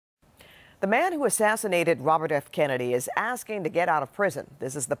The man who assassinated Robert F. Kennedy is asking to get out of prison.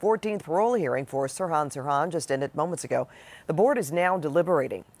 This is the 14th parole hearing for Sirhan Sirhan, just ended moments ago. The board is now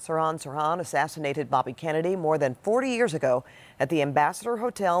deliberating. Sirhan Sirhan assassinated Bobby Kennedy more than 40 years ago at the Ambassador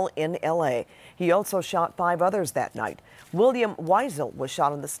Hotel in L.A. He also shot 5 others that night. William Weisel was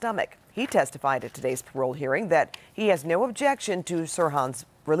shot in the stomach. He testified at today's parole hearing that he has no objection to Sirhan's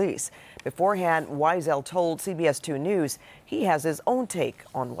release. Beforehand, Weisel told CBS 2 News he has his own take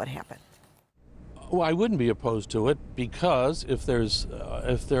on what happened. Well, I wouldn't be opposed to it because if there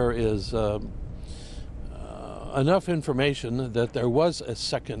is enough information that there was a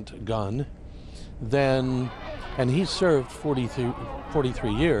second gun, then, and he served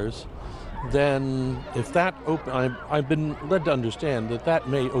 43 years, then if that I've been led to understand that that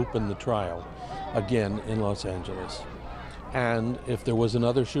may open the trial again in Los Angeles. And if there was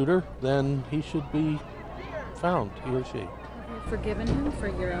another shooter, then he should be found, he or she. Have you forgiven him for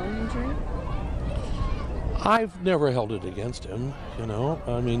your own injury? I've never held it against him, you know.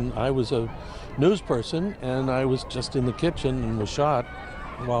 I mean, I was a news person and I was just in the kitchen and was shot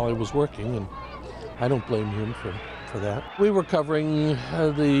while I was working, and I don't blame him for that. We were covering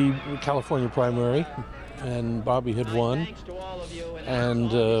the California primary, and Bobby had won,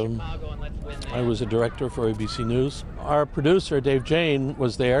 and I was a director for ABC News. Our producer, Dave Jane,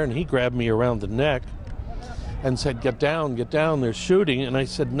 was there, and he grabbed me around the neck and said, get down, there's shooting. And I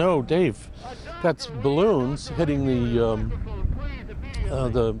said, no, Dave, that's balloons hitting the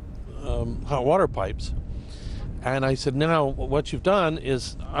hot water pipes. And I said, now what you've done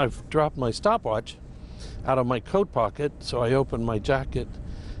is I've dropped my stopwatch out of my coat pocket, so I opened my jacket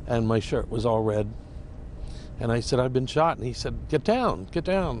and my shirt was all red. And I said, I've been shot. And he said, get down.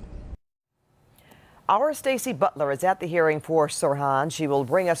 Our Stacey Butler is at the hearing for Sirhan. She will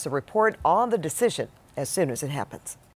bring us a report on the decision as soon as it happens.